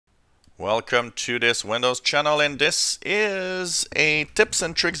Welcome to this Windows channel, and this is a tips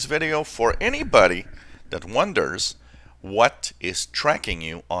and tricks video for anybody that wonders what is tracking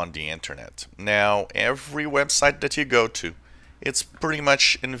you on the internet. Now, every website that you go to, it's pretty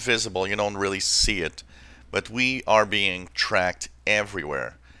much invisible. You don't really see it, but we are being tracked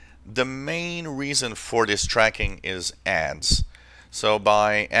everywhere. The main reason for this tracking is ads. So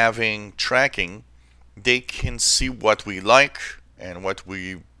by having tracking, they can see what we like and what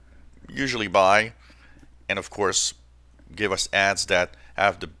we usually buy, and of course give us ads that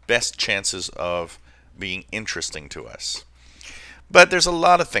have the best chances of being interesting to us. But there's a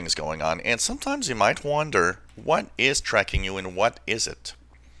lot of things going on, and sometimes you might wonder what is tracking you and what is it.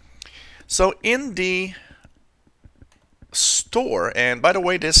 So in the store, and by the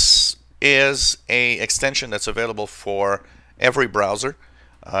way, this is a extension that's available for every browser,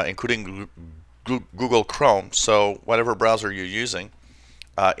 including Google Chrome. So whatever browser you're using,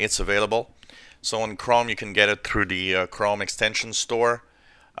 it's available. So in Chrome, you can get it through the Chrome extension store.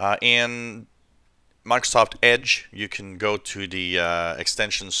 In Microsoft Edge, you can go to the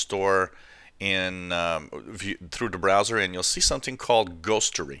extension store through the browser, and you'll see something called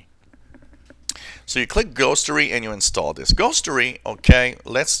Ghostery. So you click Ghostery and you install this. Ghostery, okay,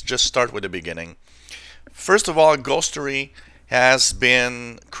 let's just start with the beginning. First of all, Ghostery has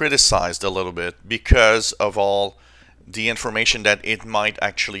been criticized a little bit because of all the information that it might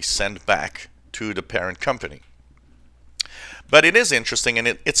actually send back to the parent company. But it is interesting, and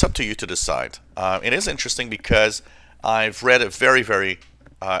it's up to you to decide. It is interesting because I've read a very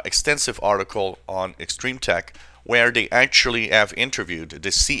extensive article on Extreme Tech where they actually have interviewed the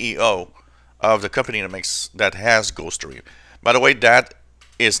CEO of the company that has Ghostery. By the way, that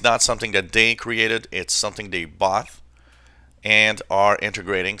is not something that they created. It's something they bought and are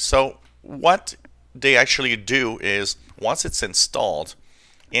integrating. So what they actually do is, once it's installed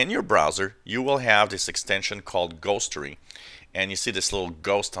in your browser, you will have this extension called Ghostery, and you see this little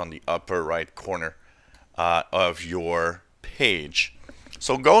ghost on the upper right corner of your page.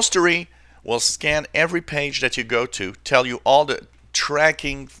 So Ghostery will scan every page that you go to, tell you all the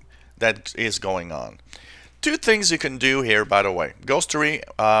tracking that is going on. Two things you can do here, by the way. Ghostery,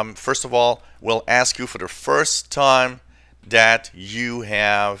 first of all, will ask you for the first time that you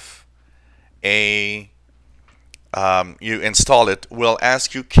have you install it, will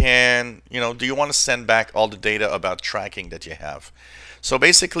ask you, do you want to send back all the data about tracking that you have? So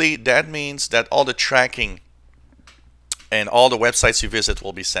basically that means that all the tracking and all the websites you visit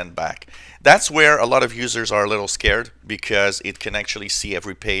will be sent back. That's where a lot of users are a little scared, because it can actually see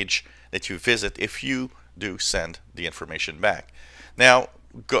every page that you visit if you do send the information back. Now,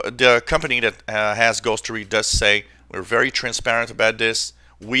 the company that has Ghostery does say, we're very transparent about this.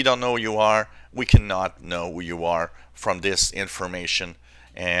 We don't know who you are. We cannot know who you are from this information.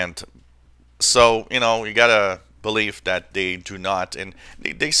 And so, you gotta believe that they do not. And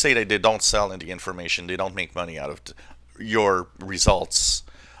they say that they don't sell any information. They don't make money out of your results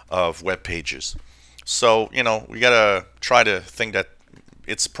of web pages. So, we gotta try to think that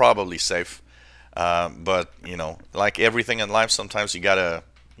it's probably safe. But like everything in life, sometimes you gotta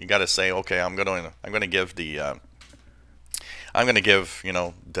say, okay, I'm gonna give the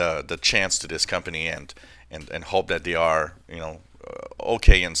the chance to this company and hope that they are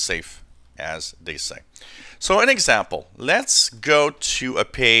okay and safe, as they say. So an example, let's go to a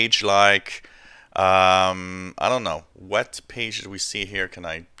page like I don't know, what page do we see here? Can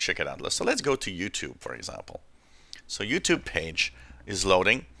I check it out? So let's go to YouTube, for example. So YouTube page is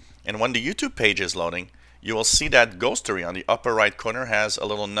loading, and when the YouTube page is loading, you will see that Ghostery on the upper right corner has a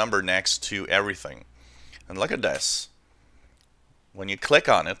little number next to everything. And look at this. When you click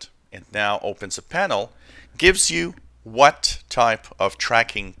on it, it now opens a panel, gives you what type of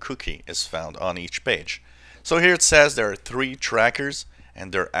tracking cookie is found on each page. So here it says there are 3 trackers,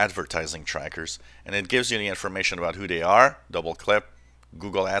 and they're advertising trackers, and it gives you the information about who they are: double click,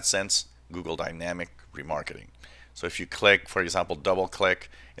 Google AdSense, Google Dynamic Remarketing. So if you click, for example, double click,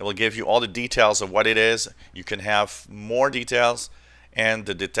 it will give you all the details of what it is. You can have more details and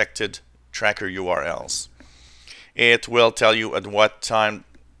the detected tracker URLs. It will tell you at what time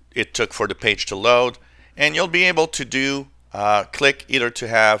it took for the page to load, and you'll be able to click either to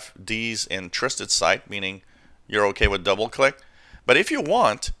have these in trusted site, meaning you're okay with double click. But if you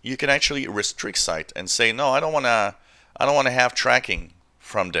want, you can actually restrict site and say, no, I don't want to have tracking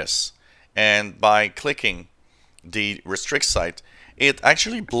from this. And by clicking the restrict site, it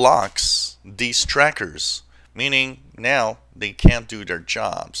actually blocks these trackers, meaning now they can't do their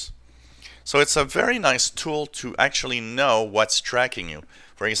jobs. So it's a very nice tool to actually know what's tracking you.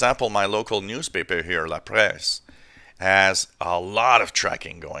 For example, my local newspaper here, La Presse, has a lot of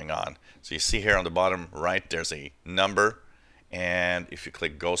tracking going on. So you see here on the bottom right, there's a number. And if you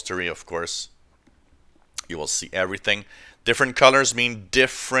click Ghostery, of course, you will see everything. Different colors mean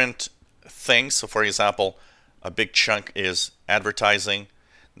different things. So for example, a big chunk is advertising.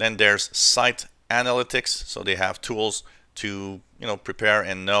 Then there's site analytics. So they have tools to prepare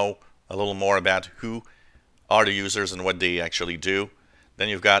and know a little more about who are the users and what they actually do. Then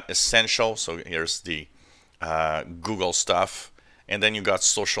you've got essential. So here's the Google stuff. And then you got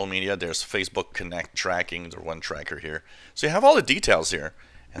social media. There's Facebook Connect tracking. There's one tracker here. So you have all the details here.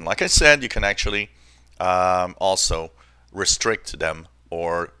 And like I said, you can actually also restrict them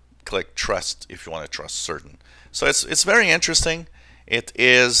or click trust if you want to trust certain. So it's very interesting. It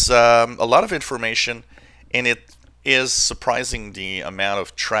is a lot of information, and it is surprising the amount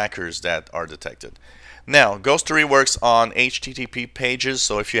of trackers that are detected. Now, Ghostery works on HTTP pages,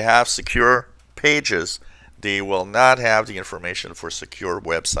 so if you have secure pages, they will not have the information for secure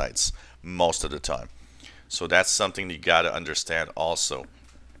websites most of the time. So that's something you got to understand also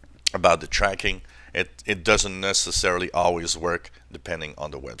about the tracking. It doesn't necessarily always work depending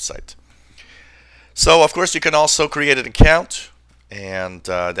on the website. So of course you can also create an account, and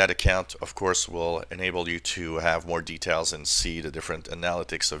that account of course will enable you to have more details and see the different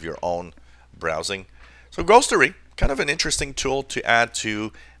analytics of your own browsing. So Ghostery, kind of an interesting tool to add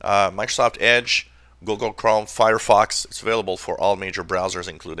to Microsoft Edge, Google Chrome, Firefox. It's available for all major browsers,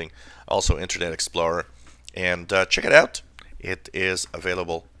 including also Internet Explorer. And check it out. It is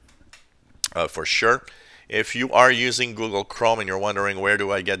available for sure. If you are using Google Chrome and you're wondering where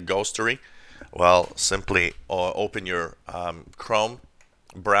do I get Ghostery, well, simply open your Chrome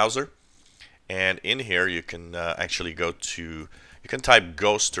browser, and in here you can actually go to, you can type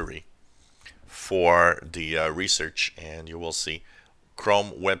Ghostery for the research, and you will see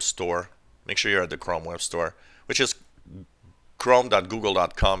Chrome Web Store. Make sure you're at the Chrome Web Store, which is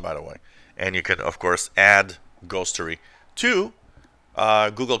chrome.google.com, by the way. And you can, of course, add Ghostery to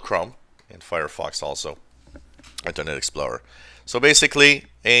Google Chrome and Firefox also, Internet Explorer. So basically,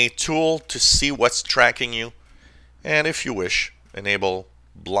 a tool to see what's tracking you, and if you wish, enable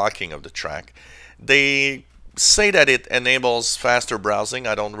blocking of the track. They say that it enables faster browsing.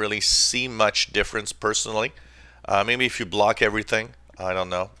 I don't really see much difference personally. Maybe if you block everything, I don't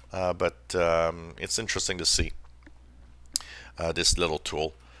know. But it's interesting to see this little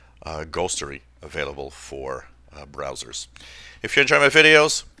tool, Ghostery, available for browsers. If you enjoy my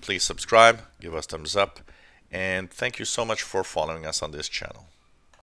videos, please subscribe, give us thumbs up, and thank you so much for following us on this channel.